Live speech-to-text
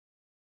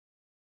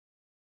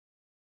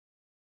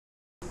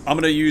I'm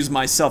gonna use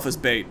myself as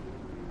bait.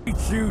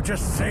 Teach you to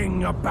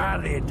sing a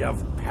ballad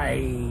of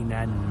pain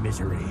and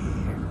misery.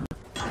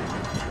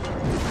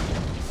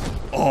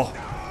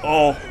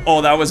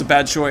 Oh, that was a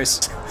bad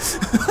choice.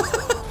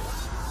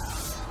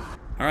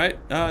 Alright,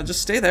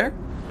 just stay there.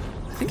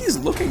 I think he's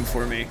looking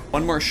for me.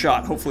 One more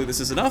shot. Hopefully this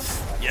is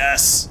enough.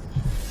 Yes!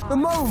 The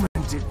moment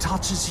it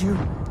touches you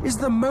is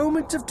the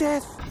moment of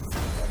death.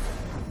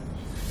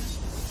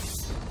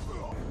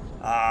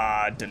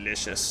 Ah,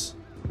 delicious.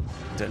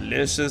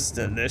 Delicious,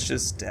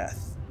 delicious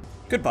death.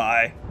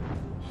 Goodbye.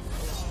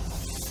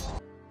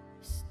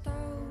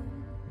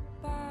 Stone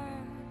by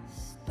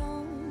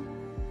stone,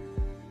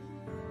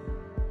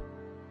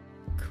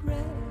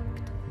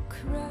 cracked,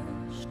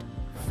 crushed,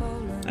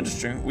 fallen.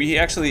 Interesting. We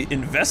actually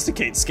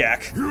investigate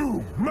Skak.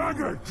 You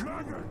maggot!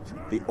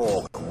 The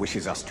orc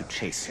wishes us to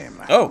chase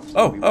him. Oh!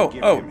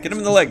 Get him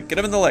in the leg. Get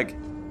him in the leg.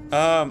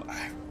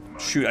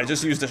 Shoot, I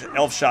just used an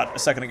elf shot a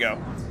second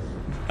ago.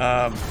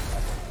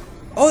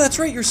 Oh, that's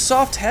right, you're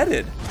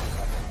soft-headed.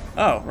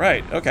 Oh,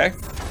 right, okay.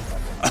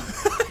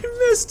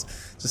 I missed.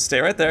 Just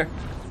stay right there.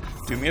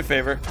 Do me a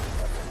favor.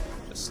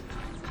 Just...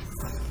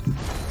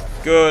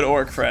 Good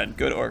orc friend,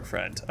 good orc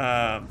friend.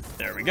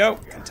 There we go.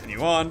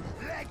 Continue on.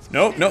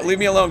 Nope, no, leave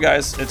me alone,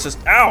 guys. It's just,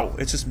 ow!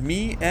 It's just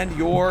me and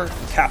your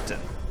captain.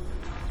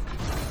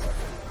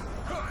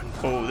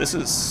 Oh, this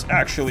is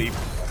actually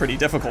pretty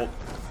difficult.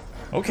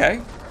 Okay.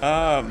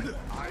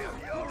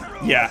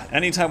 Yeah,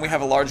 anytime we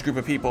have a large group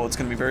of people, it's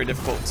going to be very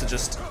difficult to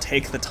just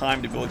take the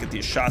time to be able to get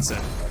these shots in.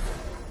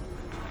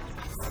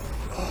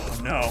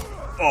 Oh, no.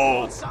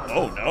 Oh,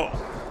 no.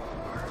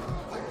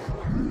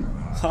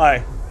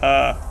 Hi.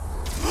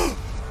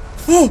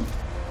 Oh!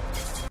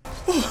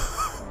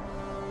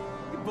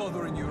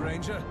 Bothering you,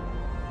 Ranger?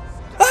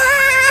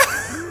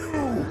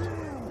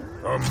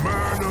 A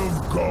man of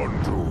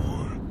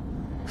Gondor.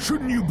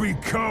 Shouldn't you be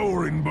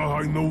cowering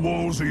behind the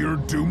walls of your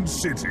doomed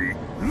city?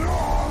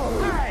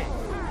 Hey!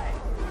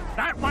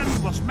 That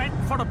one was meant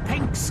for the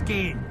pink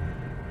skin.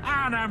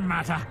 Ah, no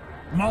matter.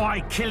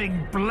 My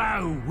killing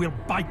blow will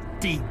bite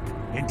deep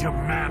into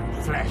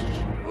man flesh.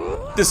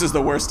 This is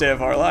the worst day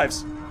of our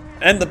lives.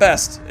 And the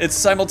best. It's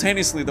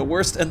simultaneously the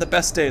worst and the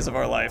best days of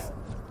our life.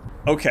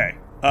 Okay.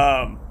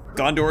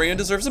 Gondorian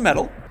deserves a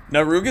medal.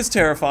 Narug is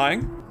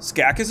terrifying.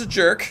 Skak is a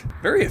jerk.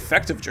 Very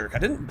effective jerk. I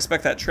didn't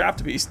expect that trap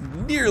to be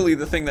nearly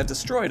the thing that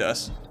destroyed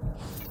us.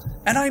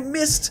 And I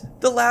missed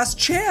the last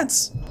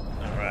chance.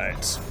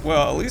 Alright.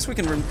 Well, at least we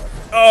can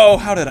oh,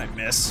 how did I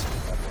miss?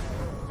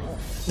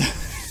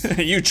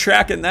 You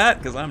tracking that?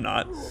 Because I'm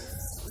not.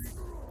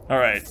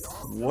 Alright.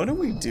 What do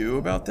we do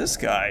about this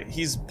guy?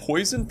 He's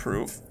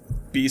poison-proof,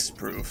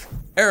 beast-proof,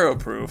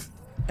 arrow-proof,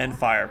 and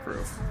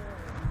fire-proof.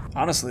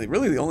 Honestly,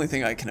 really the only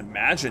thing I can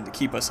imagine to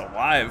keep us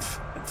alive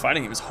and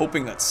fighting him is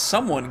hoping that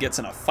someone gets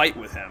in a fight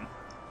with him.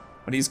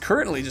 But he's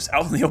currently just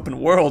out in the open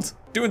world,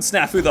 doing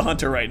Snafu the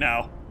Hunter right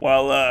now,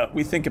 while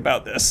we think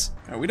about this.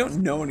 We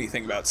don't know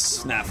anything about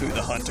Snafu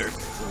the Hunter.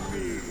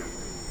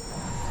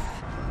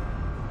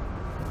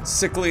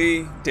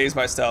 Sickly, Dazed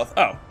by Stealth.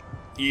 Oh,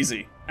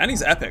 easy. And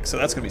he's epic, so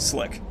that's gonna be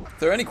slick. If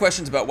there are any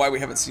questions about why we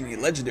haven't seen any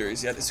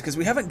legendaries yet, it's because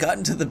we haven't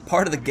gotten to the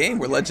part of the game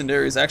where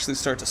legendaries actually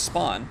start to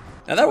spawn.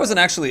 Now that wasn't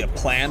actually a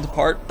planned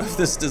part of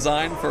this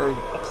design for a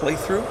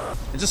playthrough.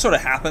 It just sort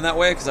of happened that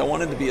way because I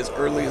wanted to be as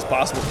early as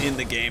possible in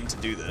the game to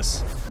do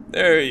this.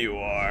 There you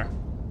are.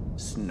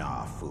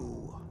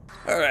 Snafu.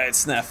 Alright,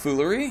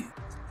 Snafoolery.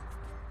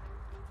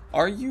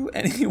 Are you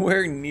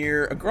anywhere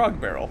near a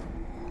grog barrel?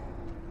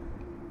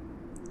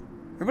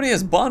 Everybody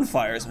has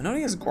bonfires, but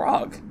nobody has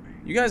grog.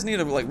 You guys need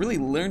to like really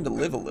learn to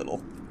live a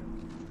little.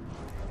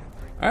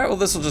 Alright, well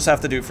this will just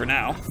have to do for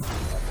now.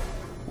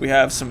 We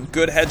have some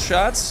good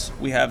headshots.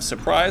 We have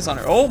surprise on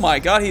her. Oh my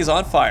god, he's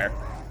on fire.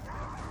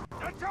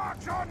 The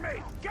dog's on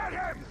me! Get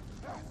him!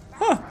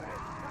 Huh.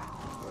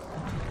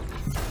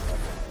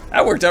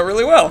 That worked out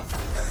really well.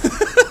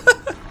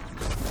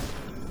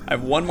 I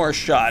have one more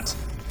shot.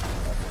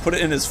 Put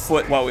it in his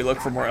foot while we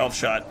look for more elf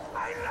shot.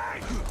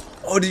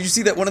 Oh, did you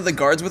see that one of the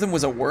guards with him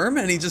was a worm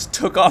and he just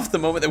took off the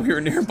moment that we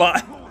were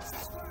nearby?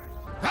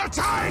 The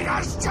tide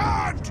has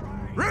turned!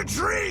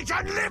 Retreat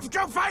and live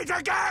to fight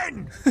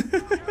again!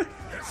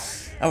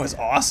 That was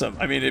awesome.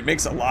 I mean, it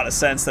makes a lot of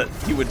sense that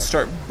he would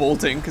start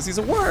bolting because he's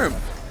a worm.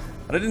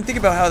 But I didn't think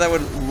about how that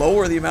would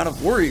lower the amount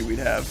of worry we'd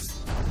have.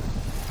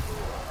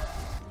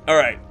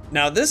 Alright,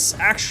 now this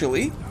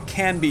actually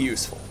can be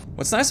useful.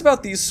 What's nice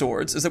about these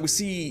swords is that we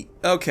see...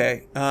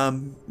 Okay,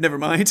 never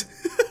mind.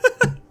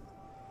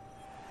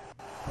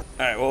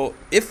 Alright, well,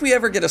 if we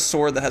ever get a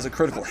sword that has a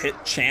critical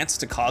hit chance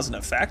to cause an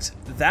effect,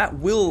 that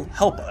will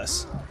help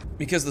us.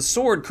 Because the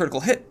sword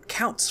critical hit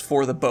counts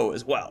for the bow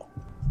as well.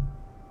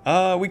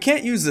 We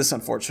can't use this,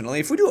 unfortunately.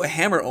 If we do a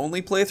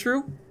hammer-only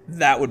playthrough,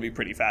 that would be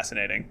pretty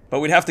fascinating. But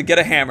we'd have to get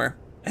a hammer,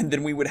 and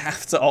then we would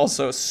have to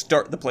also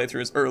start the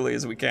playthrough as early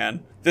as we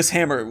can. This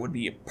hammer would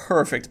be a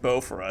perfect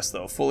bow for us,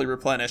 though. Fully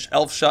replenish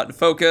elf shot and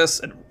focus,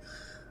 and...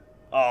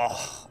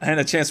 Oh, and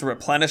a chance to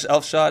replenish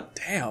elf shot?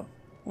 Damn.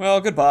 Well,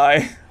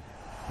 goodbye.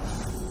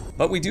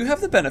 But we do have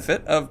the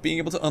benefit of being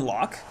able to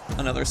unlock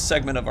another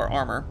segment of our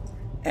armor.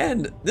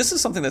 And this is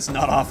something that's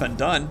not often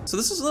done. So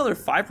this is another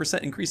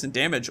 5% increase in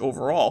damage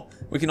overall.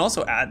 We can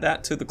also add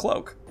that to the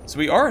cloak. So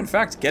we are in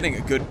fact getting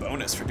a good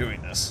bonus for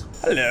doing this.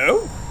 Hello?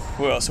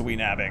 Who else are we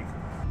nabbing?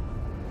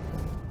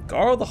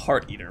 Garl the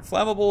Heart Eater,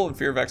 flammable and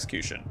fear of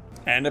execution.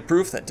 And a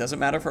proof that doesn't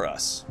matter for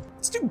us.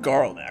 Let's do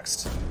Garl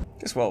next.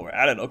 Guess while we're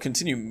at it, I'll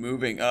continue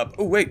moving up.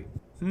 Oh wait,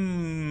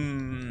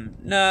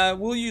 nah,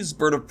 we'll use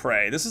Bird of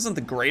Prey. This isn't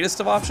the greatest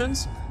of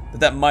options, but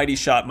that Mighty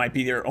Shot might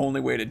be their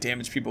only way to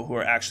damage people who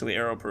are actually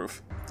arrow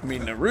proof. I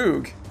mean,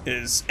 Narug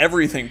is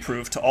everything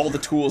proof to all the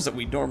tools that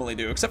we normally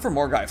do, except for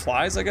Morgai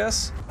Flies, I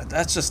guess. But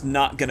that's just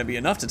not gonna be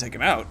enough to take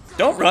him out.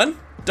 Don't run,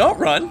 don't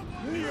run.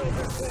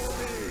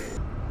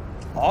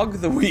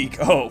 Og the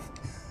Weak, oh.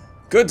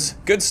 Good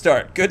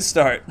start, good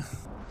start.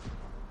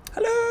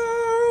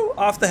 Hello,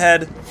 off the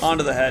head,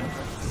 onto the head.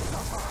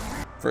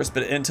 First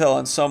bit of intel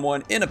on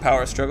someone in a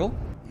power struggle.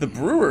 The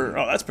Brewer,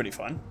 oh, that's pretty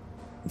fun.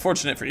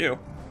 Unfortunate for you.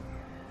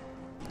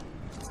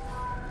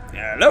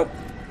 Hello.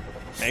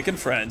 Making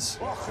friends.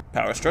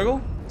 Power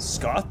struggle.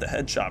 Scott the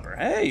Head Chopper.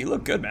 Hey, you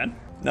look good, man.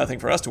 Nothing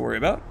for us to worry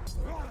about.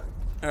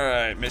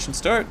 Alright, mission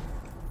start.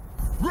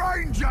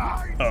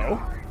 Ranger!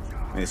 Oh.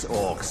 This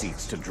orc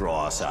seeks to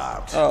draw us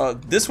out.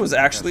 This was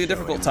actually a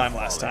difficult time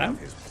last time,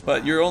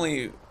 but you're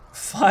only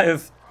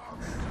five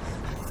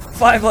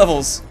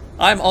levels.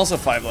 I'm also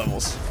 5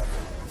 levels.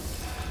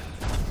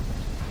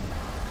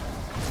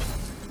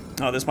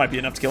 Oh, this might be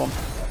enough to kill him.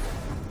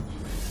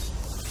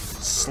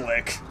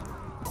 Slick.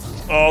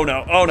 Oh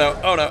no, oh no,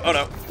 oh no, oh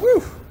no.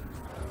 Woo!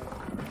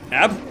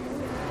 Nab.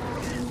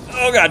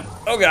 Oh god,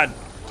 oh god.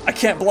 I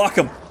can't block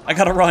him. I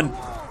gotta run.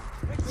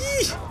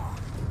 Yee!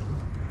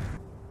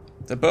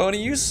 The bow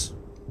any use?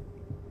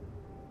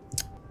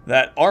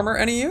 That armor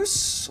any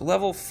use?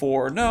 Level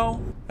 4,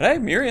 no. But hey,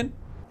 Mirian.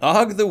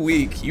 Og the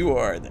Weak, you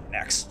are the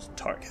next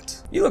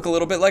target. You look a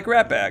little bit like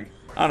Ratbag.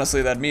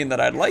 Honestly, that'd mean that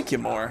I'd like you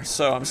more,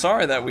 so I'm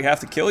sorry that we have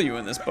to kill you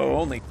in this bow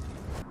only.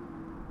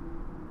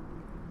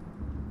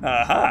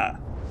 Aha.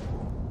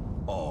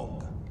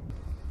 Og.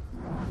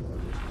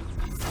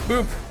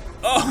 Boop.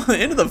 Oh,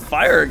 into the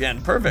fire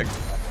again, perfect.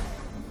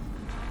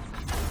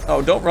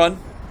 Oh, don't run.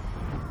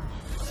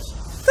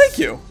 Thank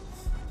you.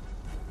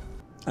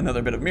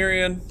 Another bit of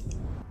Mirian.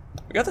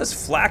 We got this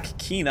Flak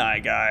Keen Eye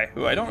guy,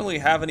 who I don't really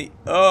have any...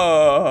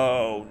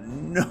 Oh,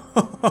 no.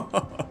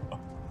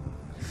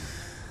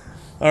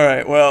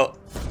 Alright, well,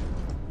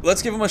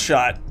 let's give him a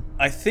shot.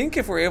 I think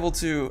if we're able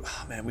to...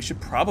 Oh, man, we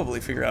should probably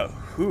figure out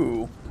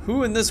who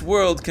in this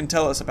world can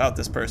tell us about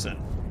this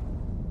person.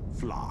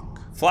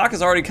 Flock. Flock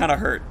is already kind of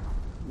hurt.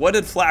 What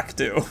did Flak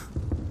do?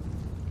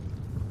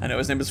 I know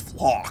his name is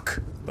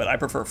Flock, but I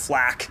prefer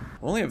Flak.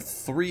 We only have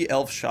 3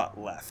 elf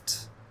shot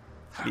left.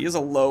 He is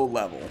a low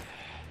level.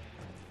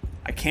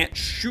 I can't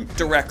shoot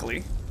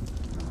directly.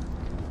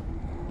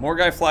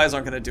 Morgai Flies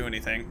aren't going to do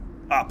anything.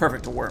 Ah,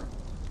 perfect, a worm.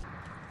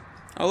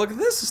 Oh, look at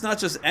this. It's not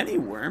just any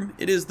worm.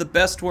 It is the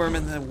best worm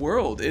in the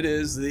world. It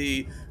is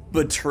the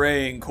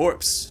Betraying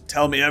Corpse.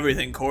 Tell me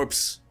everything,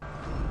 corpse.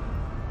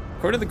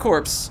 According to the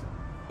corpse,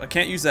 I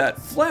can't use that.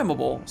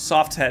 Flammable,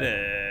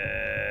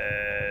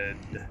 soft-headed.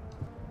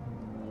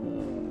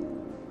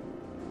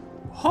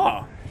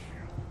 Huh.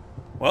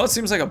 Well, it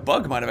seems like a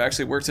bug might have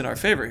actually worked in our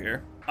favor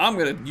here. I'm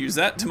gonna use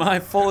that to my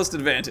fullest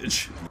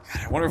advantage.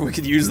 God, I wonder if we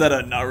could use that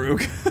on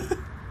Narug.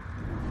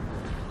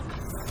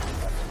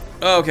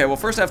 Okay, well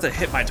first I have to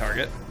hit my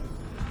target.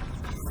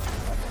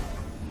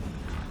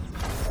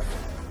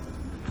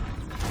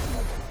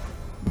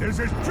 This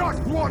is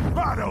just one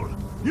battle!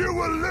 You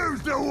will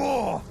lose the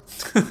war!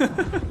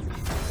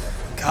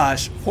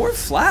 Gosh, poor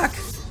Flock.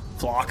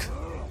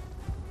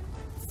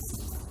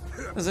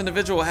 This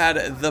individual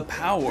had the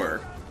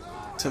power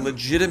to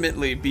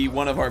legitimately be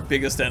one of our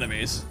biggest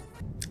enemies.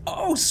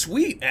 Oh,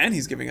 sweet! And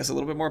he's giving us a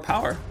little bit more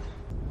power.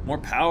 More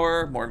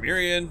power, more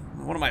Mirian.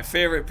 One of my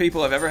favorite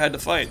people I've ever had to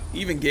fight. He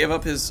even gave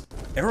up his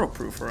arrow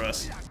proof for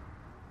us.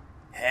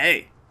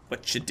 Hey,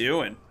 what you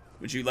doing?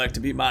 Would you like to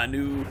be my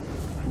new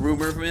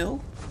rumor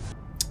mill?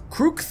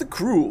 Krook the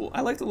Cruel.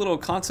 I like the little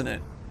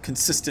consonant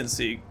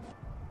consistency.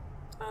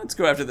 Let's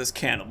go after this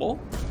cannibal.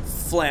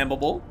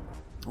 Flammable.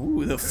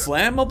 Ooh, the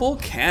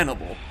flammable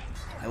cannibal.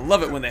 I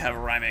love it when they have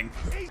rhyming.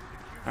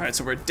 Alright,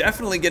 so we're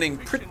definitely getting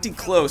pretty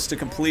close to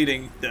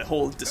completing the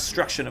whole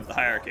destruction of the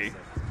hierarchy.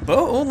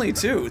 Bow only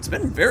too. It's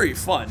been very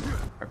fun.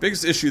 Our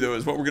biggest issue though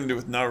is what we're gonna do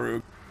with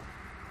Narug.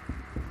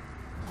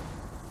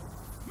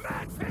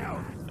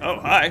 Oh,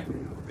 hi.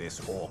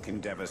 This orc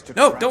endeavors to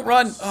No, trap don't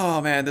run. us.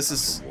 Oh man, this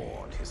is...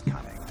 Ward his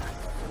cunning.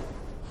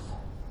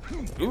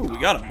 Ooh, we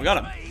got him, we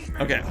got him.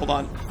 Okay, hold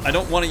on. I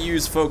don't want to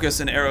use focus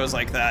and arrows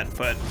like that,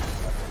 but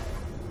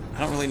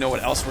I don't really know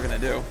what else we're gonna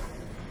do.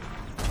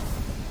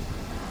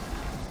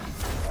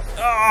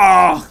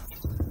 Oh!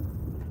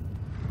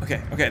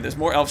 Okay, okay, there's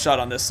more elf shot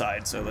on this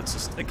side, so let's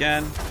just,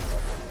 again.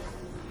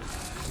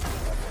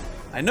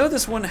 I know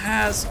this one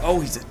has, oh,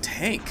 he's a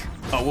tank.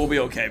 Oh, we'll be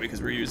okay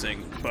because we're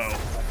using bow.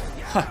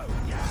 Huh.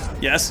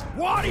 Yes?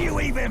 Why do you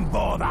even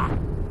bother?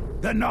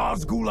 The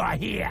Nazgul are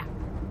here.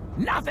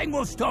 Nothing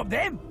will stop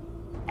them,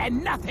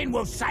 and nothing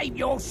will save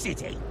your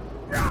city.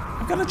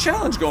 I've got a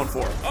challenge going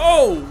for him.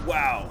 Oh,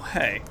 wow.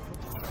 Hey.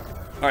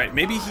 All right,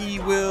 maybe he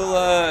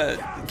will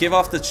give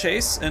off the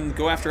chase and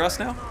go after us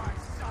now?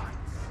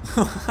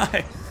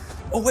 Hi.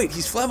 Oh, wait,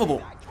 he's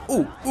flammable.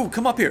 Ooh,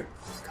 come up here.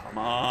 Come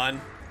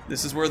on.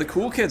 This is where the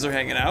cool kids are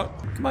hanging out.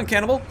 Come on,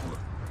 cannibal.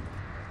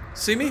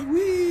 See me?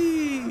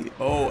 Whee!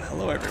 Oh,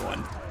 hello,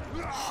 everyone.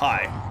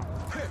 Hi.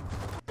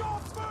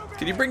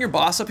 Can you bring your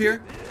boss up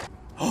here?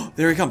 Oh,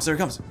 there he comes, there he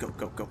comes. Go,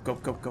 go, go, go,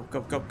 go, go,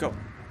 go, go, go.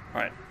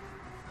 All right.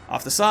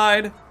 Off the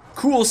side.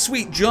 Cool,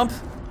 sweet jump.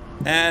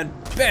 And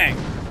bang.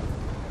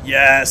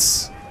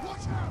 Yes.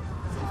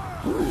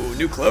 Ooh,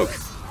 new cloak.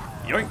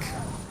 Yoink.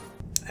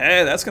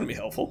 Hey, that's gonna be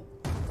helpful.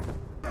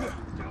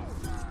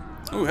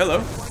 Ooh, hello.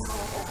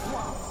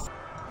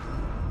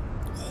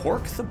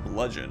 Hork the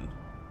Bludgeon.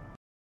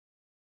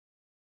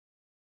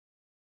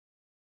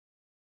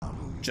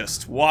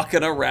 Just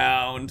walking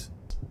around.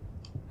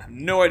 I have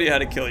no idea how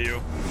to kill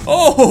you.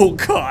 Oh,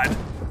 God.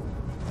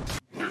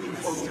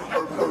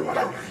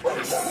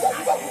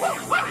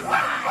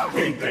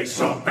 Feet they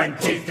stomp and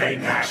teeth they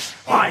gnash,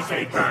 eyes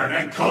they burn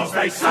and claws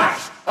they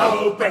slash.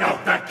 Open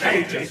up the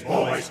cages,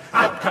 boys.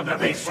 Out come the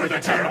beasts with a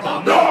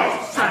terrible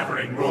noise.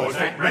 Slavering roars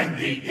that rend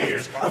the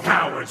ears of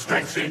cowards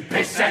drenched in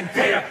piss and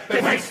fear.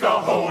 They face the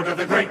horde of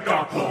the great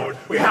dark lord.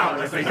 We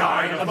howl as they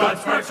die and the blood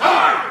spurts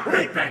high.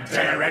 Rip and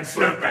tear and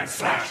slurp and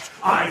slash.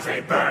 Eyes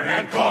they burn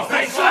and claws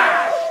they slash.